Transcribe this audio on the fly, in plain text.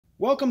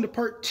Welcome to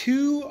part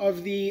 2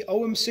 of the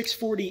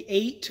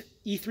OM648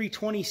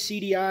 E320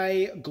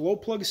 CDI glow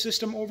plug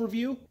system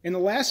overview. In the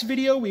last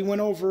video, we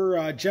went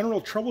over general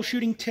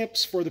troubleshooting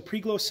tips for the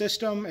pre-glow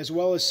system, as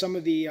well as some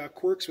of the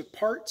quirks with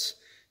parts,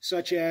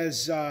 such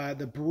as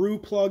the Brew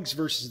plugs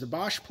versus the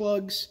Bosch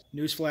plugs.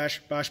 Newsflash,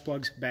 Bosch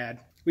plugs,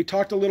 bad. We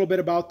talked a little bit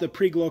about the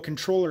pre-glow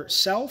controller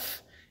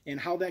itself and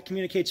how that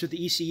communicates with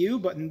the ECU,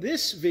 but in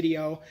this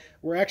video,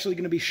 we're actually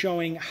going to be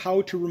showing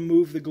how to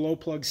remove the glow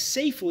plugs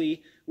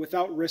safely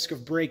without risk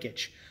of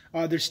breakage.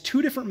 There's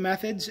two different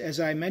methods, as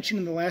I mentioned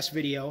in the last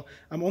video.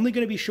 I'm only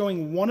going to be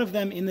showing one of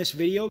them in this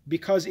video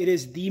because it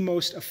is the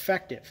most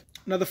effective.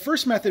 Now, the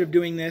first method of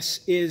doing this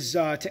is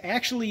to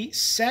actually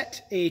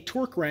set a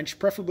torque wrench,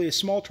 preferably a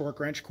small torque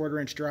wrench, 1/4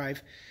 inch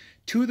drive,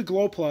 to the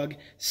glow plug,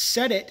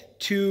 set it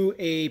to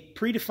a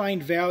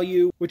predefined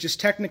value, which is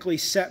technically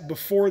set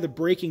before the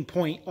breaking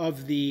point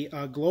of the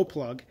glow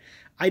plug.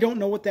 I don't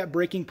know what that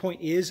breaking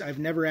point is. I've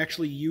never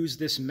actually used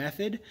this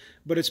method,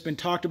 but it's been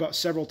talked about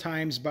several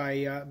times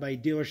by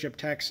dealership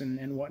techs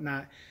and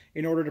whatnot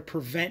in order to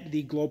prevent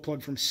the glow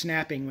plug from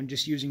snapping when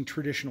just using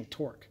traditional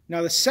torque.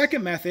 Now, the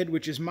second method,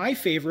 which is my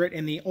favorite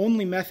and the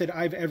only method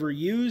I've ever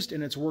used,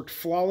 and it's worked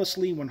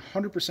flawlessly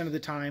 100% of the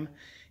time,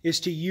 is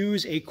to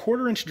use a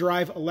 1/4 inch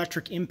drive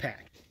electric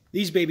impact.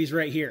 These babies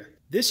right here.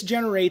 This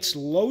generates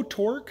low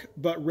torque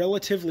but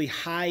relatively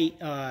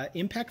high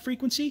impact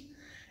frequency.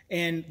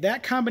 And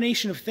that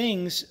combination of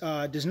things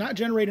does not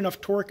generate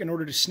enough torque in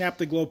order to snap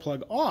the glow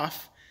plug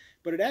off,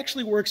 but it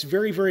actually works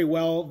very, very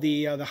well.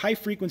 The high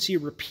frequency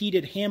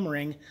repeated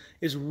hammering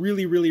is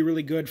really, really,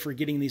 really good for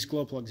getting these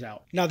glow plugs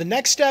out. Now, the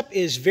next step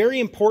is very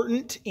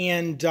important,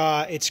 and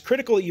it's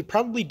critical that you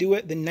probably do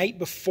it the night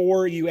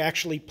before you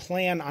actually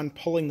plan on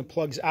pulling the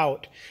plugs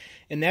out.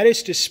 And that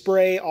is to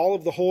spray all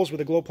of the holes where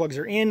the glow plugs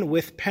are in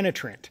with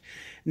penetrant.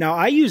 Now,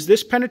 I use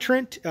this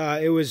penetrant.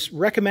 It was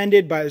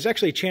recommended by, there's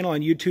actually a channel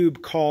on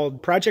YouTube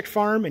called Project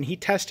Farm, and he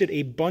tested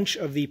a bunch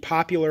of the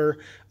popular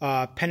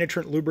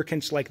penetrant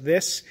lubricants like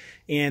this,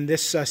 and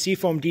this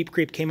Seafoam Deep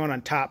Creep came out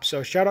on top.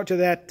 So shout out to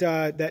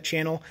that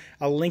channel.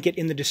 I'll link it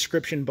in the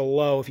description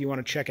below if you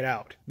want to check it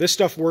out. This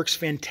stuff works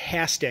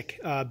fantastic,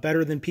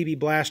 better than PB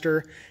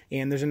Blaster,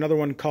 and there's another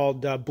one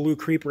called Blue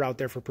Creeper out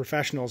there for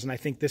professionals, and I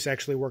think this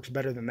actually works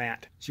better than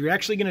that. So you're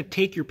actually going to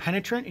take your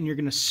penetrant and you're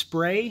going to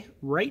spray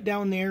right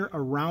down there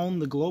around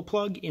the glow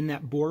plug in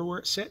that bore where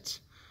it sits,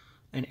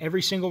 and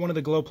every single one of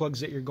the glow plugs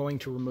that you're going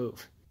to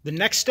remove. The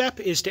next step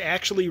is to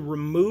actually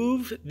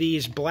remove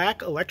these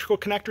black electrical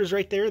connectors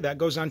right there. That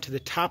goes onto the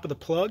top of the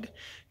plug.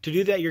 To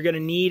do that, you're going to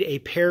need a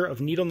pair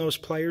of needle nose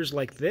pliers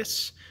like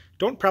this.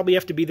 Don't probably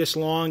have to be this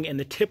long, and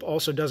the tip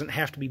also doesn't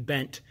have to be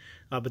bent,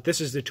 but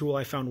this is the tool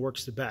I found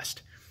works the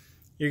best.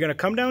 You're going to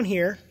come down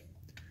here,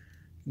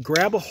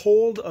 grab a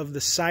hold of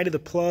the side of the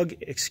plug.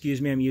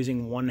 Excuse me, I'm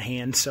using one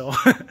hand, so.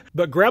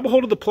 But grab a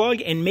hold of the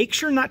plug and make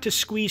sure not to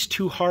squeeze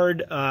too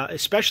hard.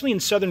 Especially in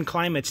southern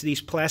climates,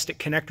 these plastic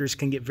connectors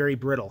can get very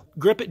brittle.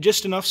 Grip it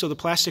just enough so the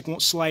plastic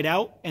won't slide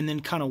out, and then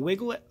kind of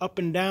wiggle it up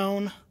and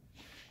down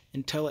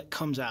until it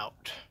comes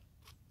out.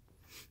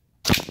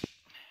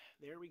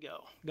 There we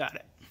go. Got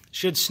it.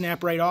 Should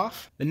snap right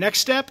off. The next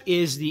step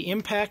is the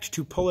impact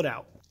to pull it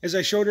out. As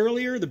I showed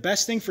earlier, the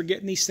best thing for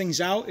getting these things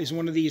out is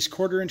one of these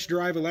 1/4 inch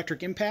drive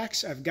electric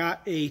impacts. I've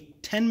got a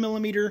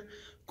 10mm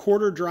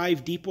 1/4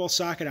 drive deep well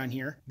socket on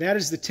here. That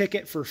is the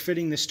ticket for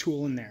fitting this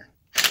tool in there.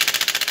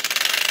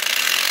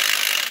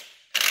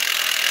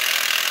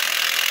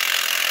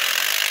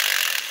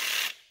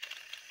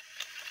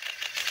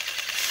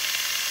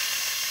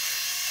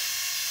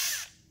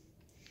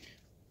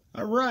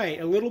 All right,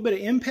 a little bit of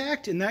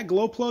impact, and that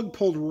glow plug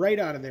pulled right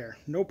out of there.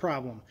 No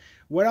problem.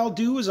 What I'll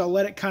do is I'll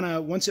let it kind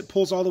of, once it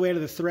pulls all the way to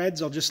the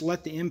threads, I'll just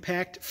let the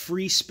impact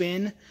free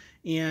spin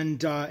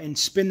and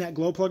spin that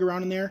glow plug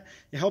around in there.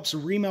 It helps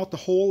remelt the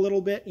hole a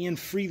little bit and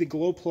free the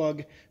glow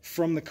plug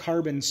from the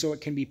carbon so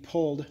it can be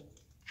pulled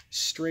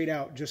straight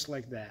out just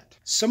like that.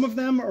 Some of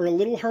them are a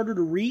little harder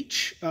to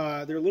reach.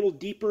 They're a little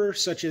deeper,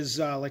 such as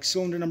like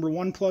cylinder number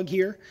 1 plug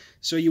here.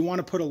 So you want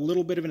to put a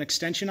little bit of an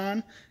extension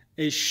on,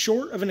 as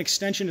short of an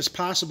extension as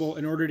possible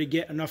in order to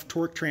get enough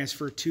torque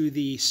transfer to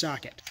the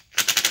socket.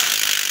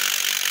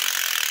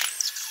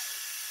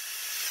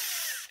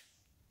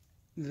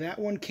 That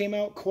one came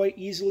out quite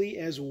easily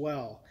as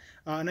well.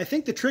 And I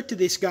think the trick to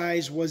these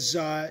guys was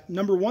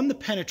number 1, the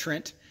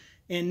penetrant,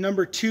 and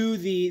number 2,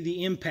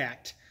 the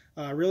impact.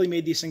 Really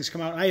made these things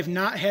come out. I have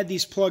not had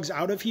these plugs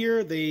out of here.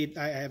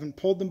 I haven't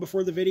pulled them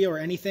before the video or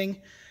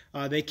anything.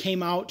 They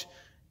came out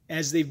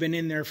as they've been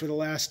in there for the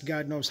last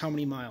God knows how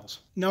many miles.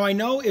 Now, I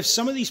know if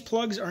some of these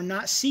plugs are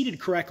not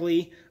seated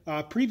correctly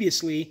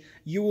previously,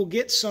 you will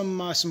get some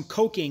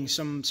coking,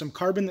 some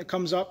carbon that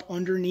comes up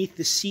underneath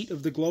the seat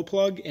of the glow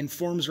plug and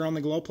forms around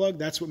the glow plug.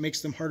 That's what makes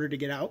them harder to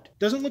get out.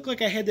 Doesn't look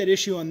like I had that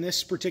issue on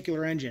this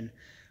particular engine,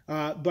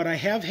 but I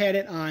have had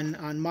it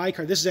on my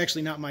car. This is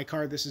actually not my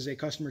car. This is a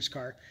customer's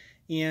car.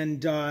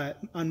 And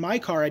on my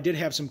car, I did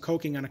have some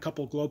coking on a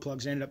couple of glow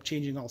plugs. I ended up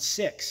changing all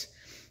 6.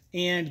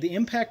 and the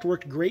impact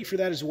worked great for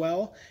that as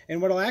well.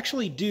 And what I'll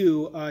actually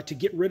do to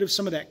get rid of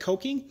some of that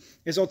coking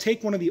is I'll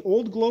take one of the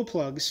old glow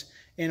plugs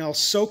and I'll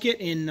soak it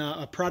in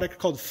a product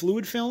called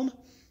fluid film.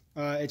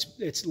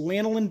 It's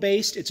lanolin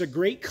based. It's a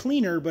great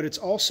cleaner, but it's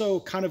also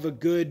kind of a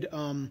good,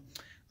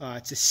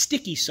 it's a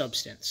sticky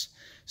substance.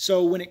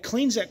 So when it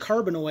cleans that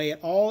carbon away, it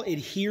all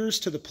adheres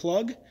to the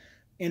plug.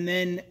 And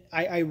then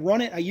I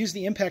run it, I use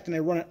the impact and I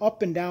run it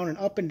up and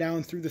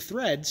down through the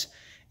threads.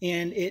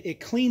 And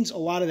it cleans a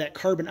lot of that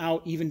carbon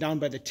out, even down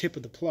by the tip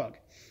of the plug.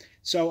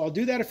 So I'll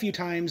do that a few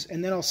times,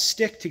 and then I'll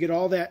stick to get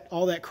all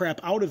that crap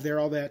out of there,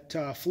 all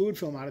that fluid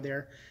film out of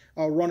there.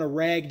 I'll run a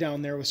rag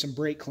down there with some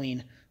brake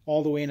clean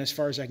all the way in as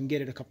far as I can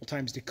get it a couple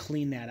times to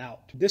clean that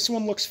out. This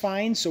one looks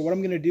fine, so what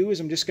I'm going to do is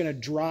I'm just going to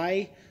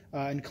dry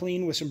and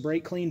clean with some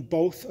brake clean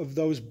both of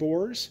those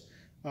bores,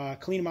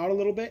 clean them out a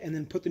little bit, and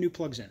then put the new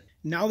plugs in.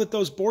 Now that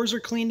those bores are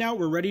cleaned out,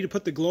 we're ready to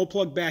put the glow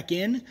plug back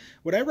in.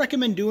 What I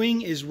recommend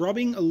doing is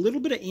rubbing a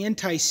little bit of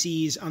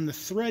anti-seize on the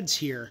threads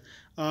here.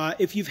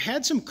 If you've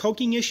had some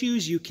coking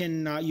issues, you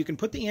can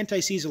put the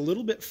anti-seize a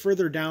little bit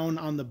further down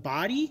on the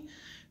body,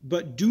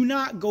 but do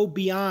not go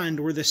beyond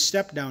where the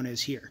step down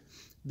is here.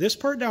 This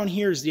part down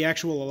here is the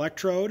actual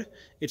electrode.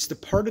 It's the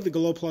part of the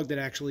glow plug that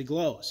actually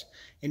glows.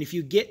 And if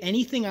you get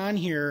anything on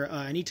here,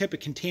 any type of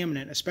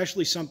contaminant,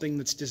 especially something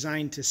that's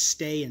designed to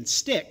stay and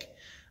stick,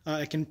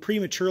 it can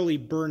prematurely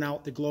burn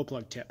out the glow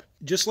plug tip.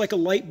 Just like a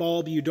light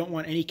bulb, you don't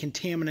want any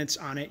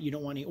contaminants on it. You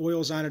don't want any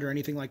oils on it or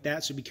anything like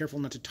that, so be careful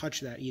not to touch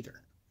that either.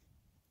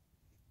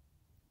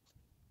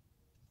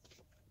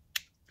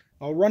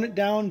 I'll run it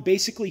down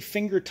basically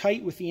finger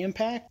tight with the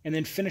impact and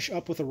then finish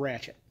up with a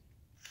ratchet.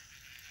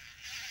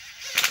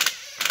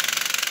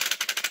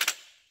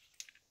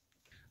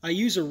 I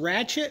use a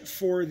ratchet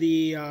for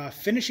the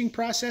finishing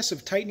process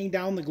of tightening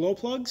down the glow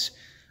plugs.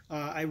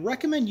 I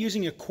recommend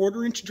using a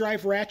 1/4-inch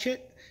drive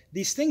ratchet.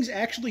 These things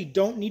actually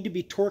don't need to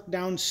be torqued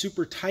down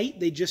super tight.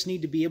 They just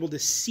need to be able to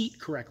seat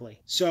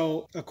correctly.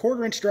 So a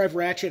 1/4-inch drive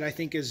ratchet I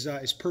think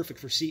is perfect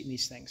for seating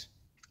these things.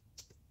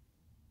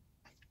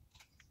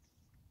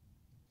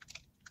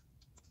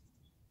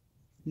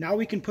 Now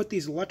we can put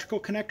these electrical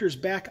connectors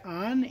back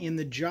on and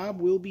the job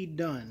will be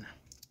done.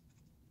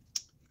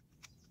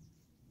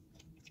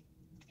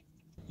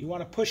 You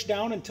want to push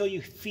down until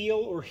you feel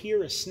or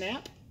hear a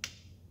snap,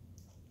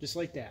 just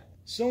like that.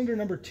 Cylinder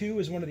number 2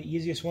 is one of the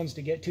easiest ones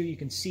to get to. You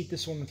can seat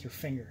this one with your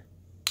finger.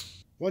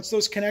 Once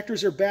those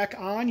connectors are back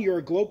on,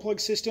 your glow plug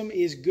system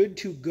is good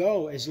to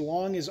go, as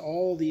long as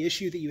all the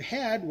issue that you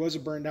had was a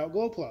burned out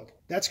glow plug.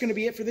 That's going to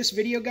be it for this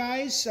video,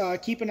 guys.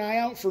 Keep an eye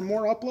out for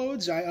more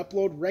uploads. I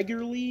upload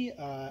regularly.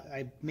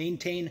 I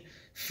maintain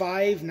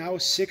 5, now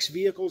 6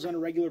 vehicles on a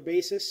regular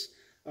basis,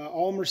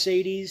 all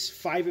Mercedes,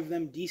 5 of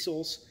them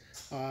diesels.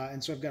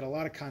 And so I've got a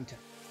lot of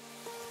content.